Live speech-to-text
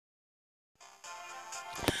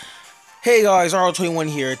Hey guys, R21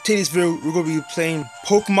 here. Today's video, we're going to be playing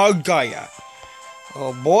Pokemon Gaia.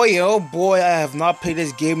 Oh boy, I have not played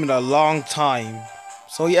this game in a long time.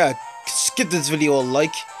 So yeah, skip this video a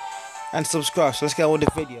like and subscribe. So let's get on with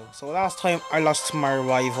the video. So last time I lost to my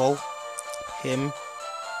rival, I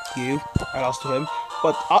lost to him.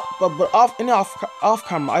 But off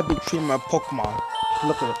camera, I've been training my Pokemon.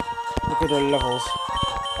 Look at it. Look at their levels.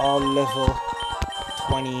 All level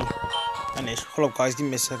 20 and ish. Hold up guys, give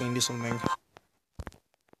me a second, do something.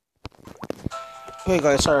 Okay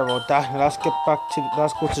guys, sorry about that. Now let's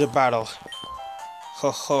go to the battle. Ho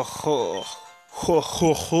ho ho. Ho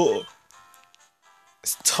ho ho.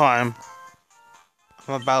 It's time. I'm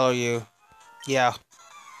gonna battle you. Yeah.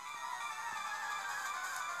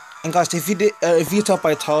 And guys, if you tell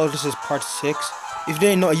by title, this is part 6. If you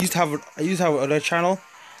didn't know, I used to have another channel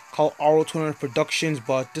called R200 Productions,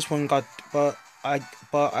 but this one got I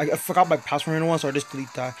forgot my password in one, so I just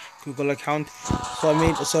deleted that Google account.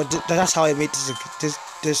 That's how I made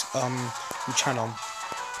this channel.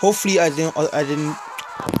 Hopefully I didn't.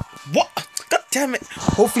 What? God damn it!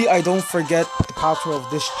 Hopefully I don't forget the password of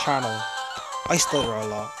this channel. I stutter a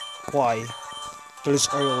lot. Why? There's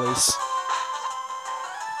always.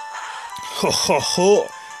 Ho ho ho!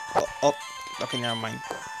 Oh, okay, never mind.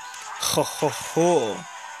 Ho ho ho!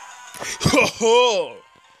 Ho ho!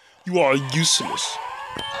 You are useless.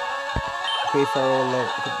 Okay, for roll up.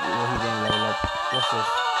 No, he didn't level up. What's this?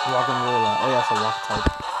 Rock and roller. Oh, yeah, that's a rock type.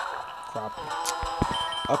 Crap.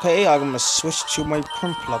 Okay, I'm gonna switch to my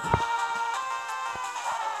Prinplup.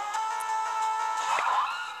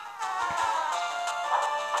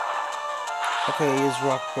 Okay, here's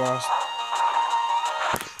Rock Burst.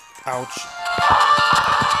 Ouch.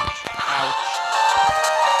 Ouch.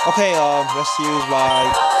 Okay, let's use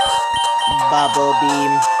my Bubble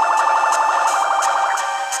Beam.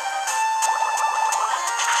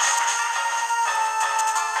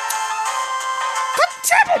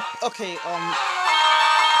 Damn it! Okay,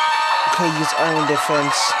 use Iron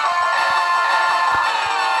Defense.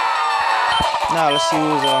 Now let's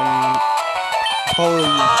use Bully in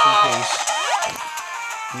case.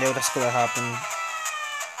 No, that's gonna happen.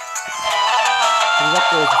 He's not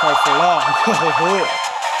going to fight for long.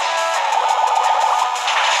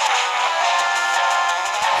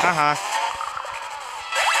 Haha.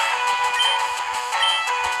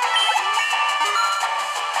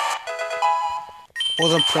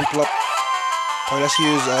 Wasn't Prinplup. Alright, let's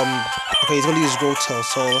use okay, he's gonna use Grotel,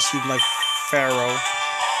 so let's use my Pharaoh.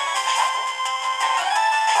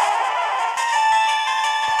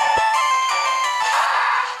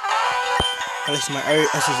 Let's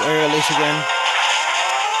use Aerial Ace again.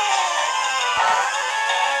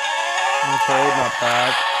 Okay, not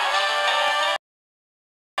bad.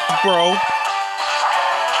 Bro.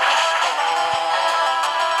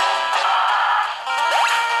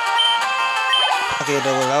 Okay,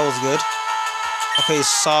 that was good. Okay,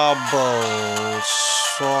 Swap.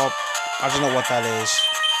 I don't know what that is.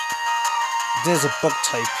 There's a bug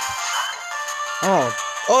type.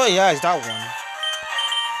 Oh yeah, it's that one.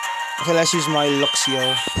 Okay, let's use my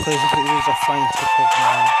Luxio. Okay, he's a fine type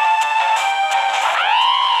Pokemon.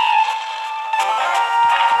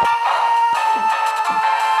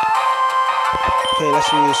 Okay,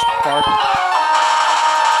 let's use Spark.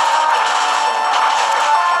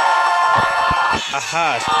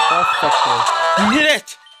 Aha, perfect. We did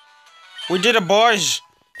it! We did it, boys!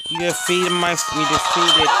 We defeated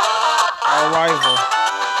our rival.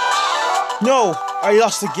 No! I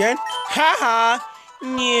lost again? Haha!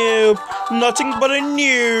 Noob! Nothing but a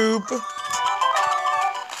noob!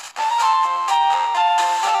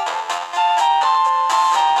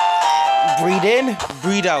 Breathe in,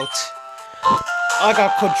 breathe out. I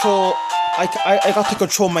got to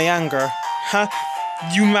control my anger. Huh?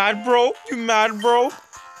 You mad, bro? You mad, bro?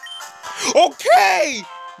 Okay!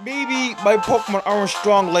 Maybe my Pokemon aren't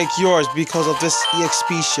strong like yours because of this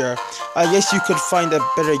EXP share. I guess you could find a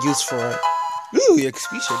better use for it. Ooh,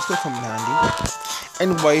 EXP share. This could come in handy.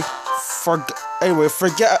 Anyway,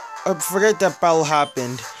 forget that battle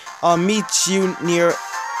happened. I'll meet you near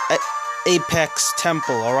Apex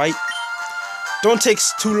Temple, alright? Don't take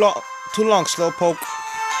too long, Slowpoke.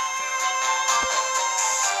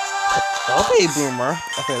 Okay, Boomer.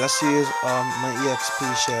 Okay, let's use my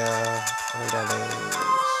EXP share. Where that is.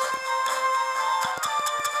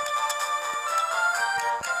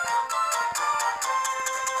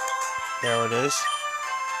 There it is.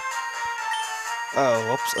 Oh,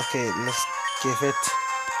 whoops. Okay, let's give it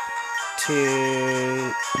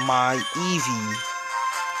to my Eevee.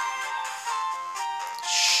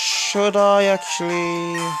 Should I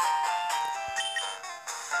actually?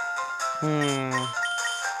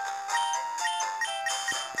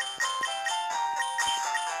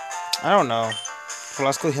 I don't know. Well,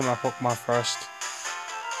 let's go heal my Pokemon first.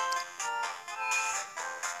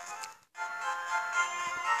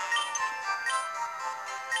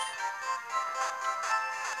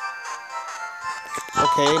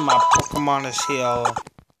 Okay, my Pokemon is healed.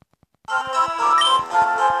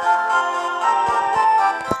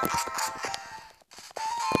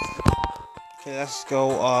 Okay, let's go,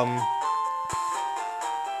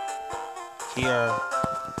 here.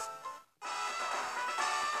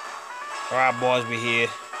 Alright, boys, we here.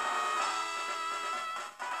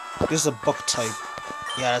 This is a bug type.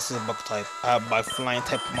 Yeah, this is a bug type. I have my flying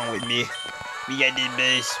type Pokemon with me. We got this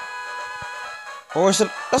base. Or is it?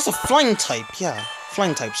 That's a flying type. Yeah,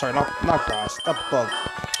 flying type. Sorry, not grass. Not bug.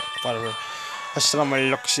 Whatever. Let's set on my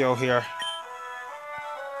Luxio here.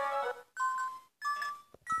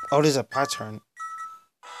 Oh, there's a pattern.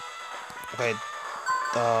 Okay.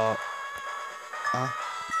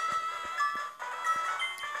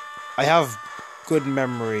 I have good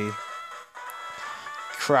memory.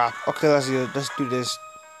 Crap. Okay, let's do this.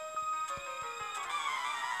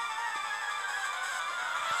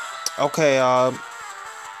 Okay, Oh,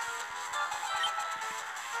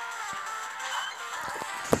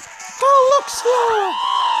 Luxio!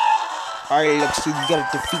 Alright, Luxio, you gotta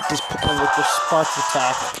defeat this Pokemon with your Spark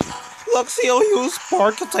Attack. Luxio, use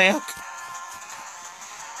Spark Attack.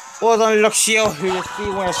 Well done, Luxio. You defeat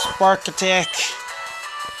with a Spark Attack.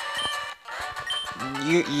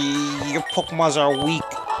 Your Pokemons are weak.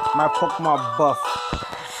 My Pokemon buff.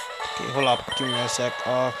 Okay, hold up. Give me a sec.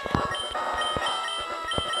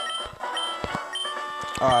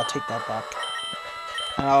 Take that back.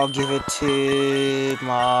 And I'll give it to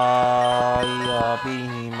my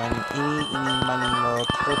beanie money. Any money no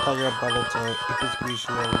Tiger Butter if it's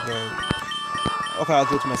usually go. Okay, I'll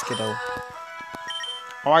give it to my Skittle.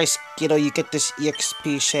 Alright, Skittle, you get this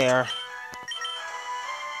EXP share.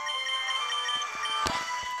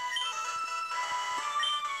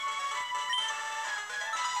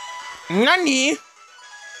 Nani?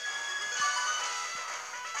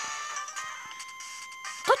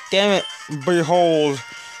 God damn it. Behold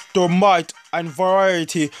the might and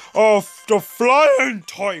variety of the flying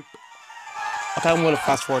type. Okay, I'm gonna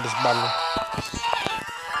fast forward this battle.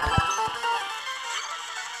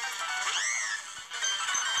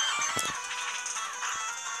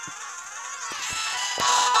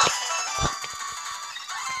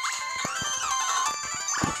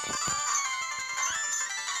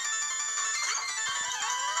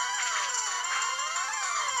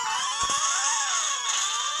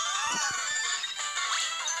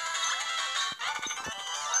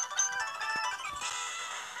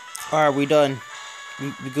 Alright, we done.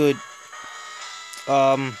 We good.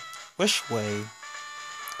 Which way?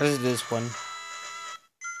 This is this one.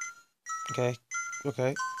 Okay.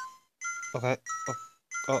 Okay. Okay.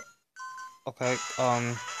 Oh. Okay.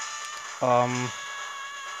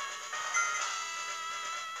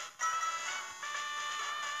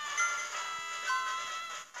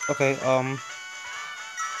 Okay.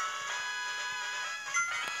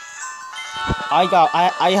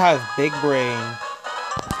 I have big brain.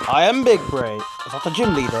 I am big brain. I'm not the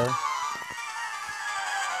gym leader.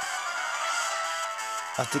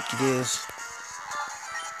 I think it is.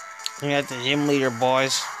 I'm not the gym leader,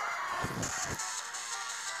 boys.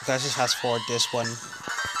 Let's just fast forward this one.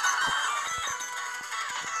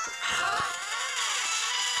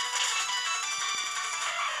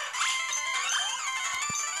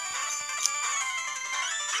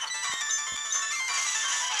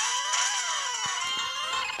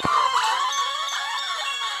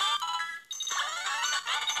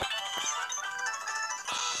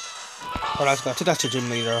 Oh, let's go. I think that's the gym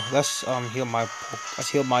leader. Let's heal my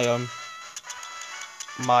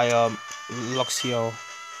Luxio.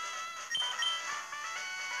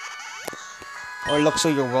 Or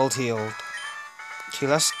Luxio, you're well healed. Okay,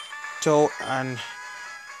 let's go and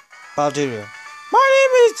Baldiria. My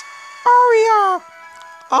name is Aria.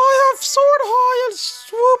 I have soared high and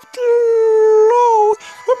swooped low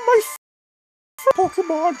with my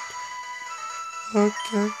Pokemon.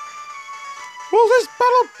 Okay. Will this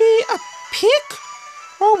battle be a pick,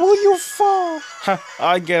 or will you fall?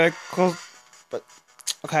 I get it, but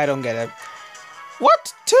okay, I don't get it.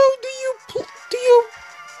 What tune do you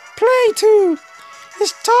play to?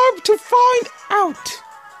 It's time to find out.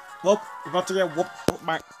 Well, we're about to get whooped.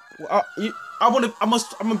 I'm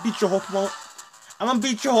gonna beat your whole Pokemon. I'm gonna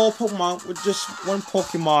beat your whole Pokemon with just one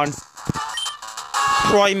Pokemon.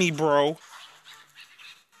 Try me, bro.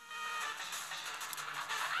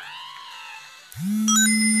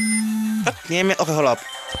 God damn it. Okay, hold up.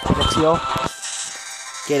 Luxio.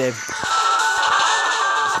 Get him.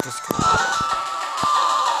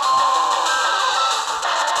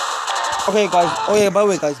 Okay, guys. Oh yeah, by the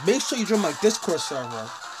way, guys, make sure you join my Discord server.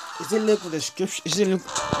 Is it link in the description? Is it link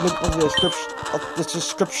in the description of the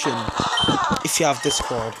description if you have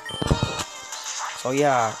Discord? So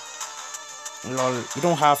yeah, lol, you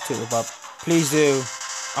don't have to, but please do.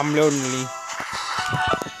 I'm lonely.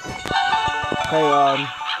 Okay, I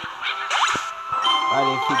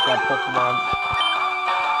didn't keep that Pokemon.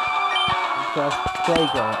 Just there you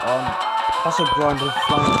go. That's a grind of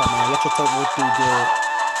flying man. Let your talk what you do.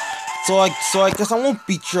 So I guess I won't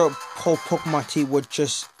beat your whole Pokemon team with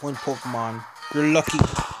just one Pokemon. You're lucky.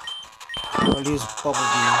 I'll use Bubble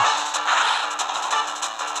Beam.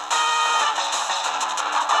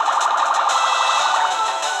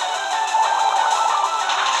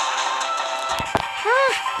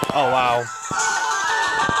 Oh wow.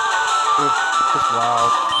 Just wow.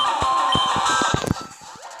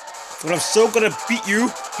 But I'm still gonna beat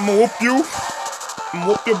you. I'm gonna whoop you. I'm gonna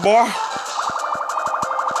whoop your bar.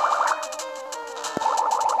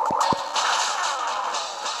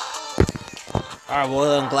 Alright,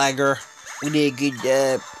 well done, Glagger. We did a good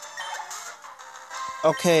job.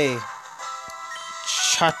 Okay.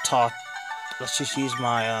 Chat talk. Let's just use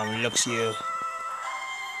my looks you.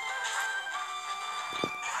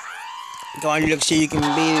 Go on, look, so you can be.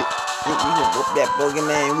 You can whoop that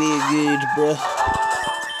Pokemon real good, bro.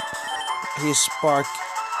 Here's Spark.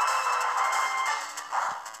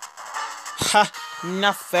 Ha!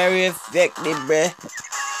 Not very effective, bruh.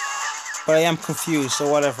 But I am confused, so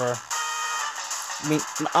whatever. I mean,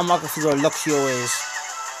 I'm not confused what Luxio is.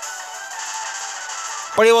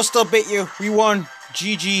 But he will still beat you. We won.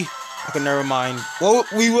 GG. Okay, never mind. Well,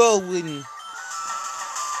 we will win.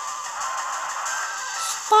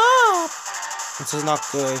 Stop! This is not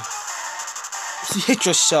good. If you hit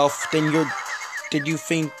yourself, then you're... Did you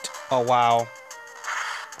think... Oh, wow.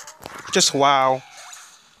 Just wow.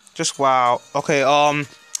 Just wow. Okay, wow,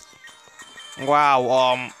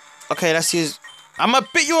 okay, let's use... I'm gonna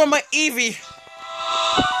beat you on my Eevee!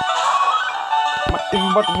 My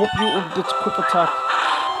Eevee about to whoop you with this quick attack.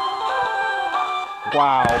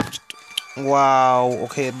 Wow. Wow.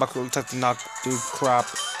 Okay, my quick attack did not do crap.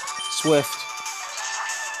 Swift.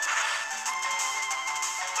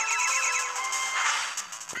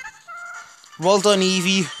 Well done,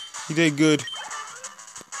 Eevee. You did good.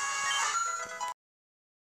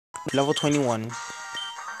 Level 21.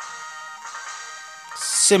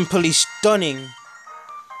 Simply stunning.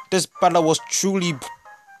 This battle was truly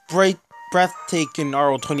breathtaking,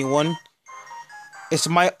 RO21. It's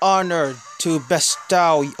my honor to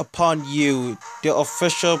bestow upon you the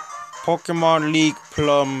official Pokemon League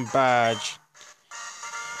Plum Badge.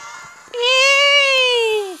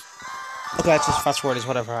 Okay, let's just fast forward this,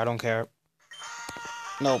 whatever, I don't care.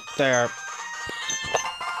 Nope, there.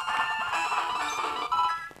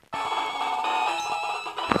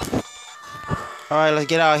 Alright, let's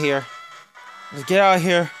get out of here. Let's get out of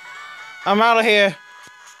here. I'm out of here.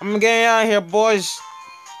 I'm getting out of here, boys.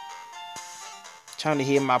 Trying to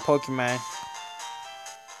heal my Pokemon.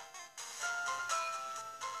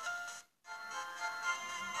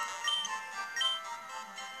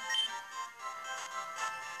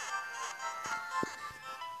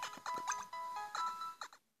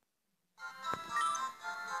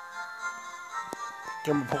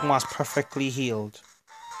 Get my Pokemon's perfectly healed.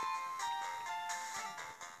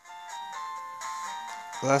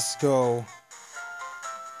 Let's go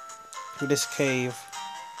to this cave.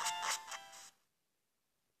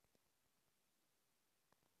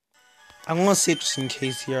 I'm gonna save just in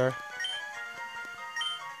case here.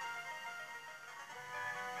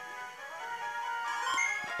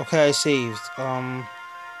 Okay, I saved. What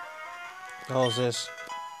the hell is this?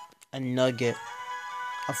 A nugget.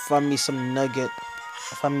 I found me some nugget.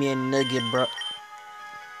 I found me a nugget, bro.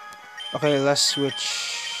 Okay, let's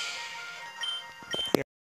switch. Yeah.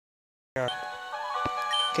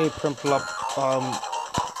 Okay, Primplup.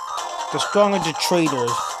 The stronger the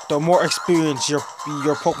traders, the more experience your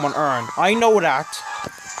Pokemon earn. I know that.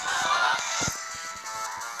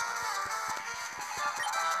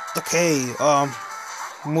 Okay,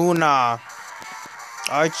 Muna.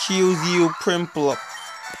 I choose you, Primplup.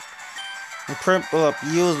 Primplup,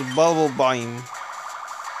 use Bubble Beam.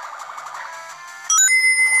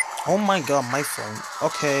 Oh my god, my phone.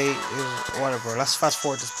 Okay, whatever. Let's fast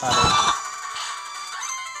forward this battle.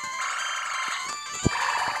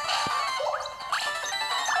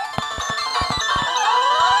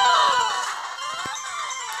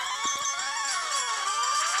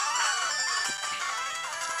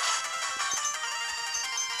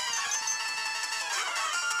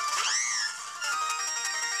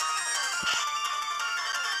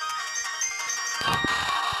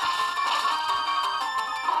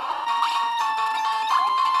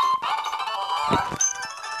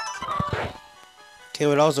 Okay,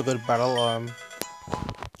 well that was a good battle.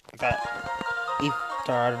 That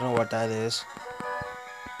ether, I don't know what that is.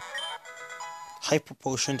 Hyper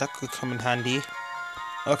potion, that could come in handy.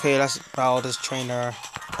 Okay, let's battle this trainer.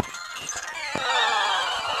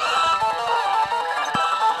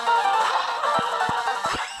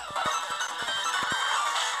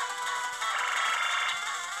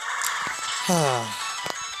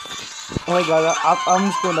 Alright guys, I'm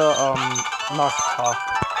just gonna not talk.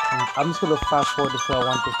 I'm just gonna fast forward this because I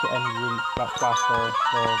want this to end really faster.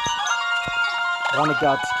 So I want to get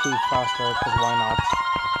out this cave faster because why not?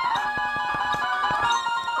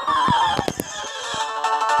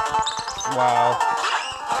 Wow.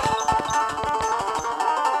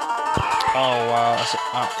 Oh wow.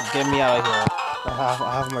 Get me out of here. I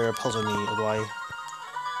have my repels on me, do I?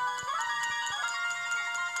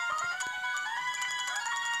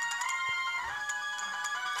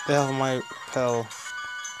 They have my repel.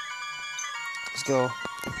 Let's go.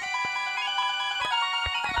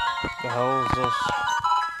 The hell is this?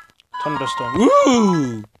 Thunderstorm.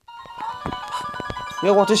 Ooh! You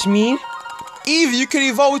know what this mean? Eve, you can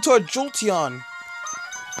evolve into a Jolteon!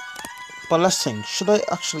 But let's think, should I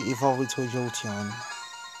actually evolve into a Jolteon?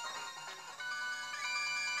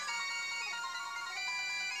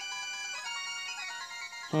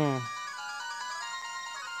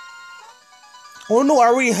 Oh no, I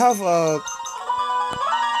already have a...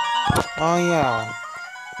 Oh yeah.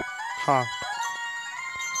 Huh.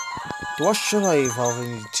 What should I evolve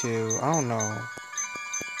into? I don't know.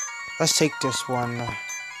 Let's take this one.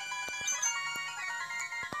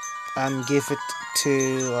 And give it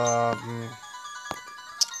to,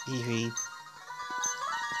 Eevee.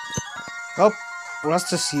 Oh, well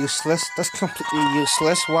that's just useless. That's completely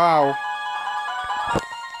useless. Wow.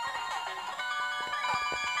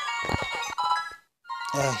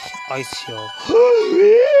 Ice Heal.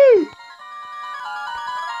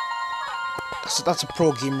 That's a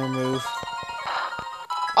pro gamer move.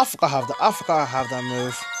 I forgot I have that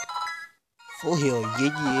move. Full heal,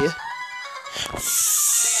 yeah.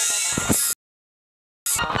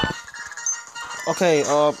 Okay,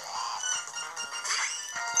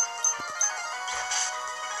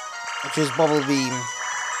 which is Bubble Beam.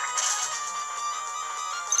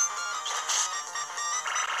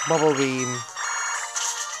 Bubble Beam.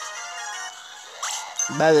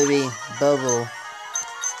 Bubble Beam. Bubble.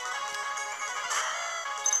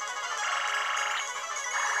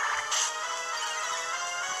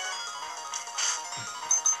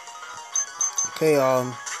 Okay, ooh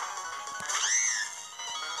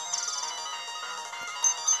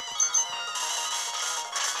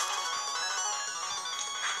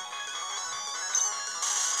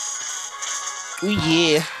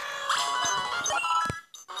yeah.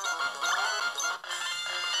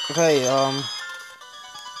 Okay,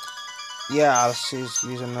 yeah, let's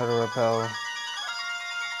use another repel.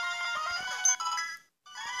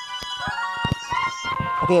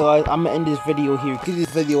 Okay guys, I'm gonna end this video here. Give this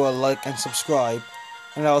video a like and subscribe.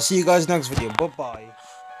 And I'll see you guys next video. Bye bye.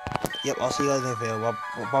 Yep, I'll see you guys next video. Bye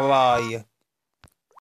bye.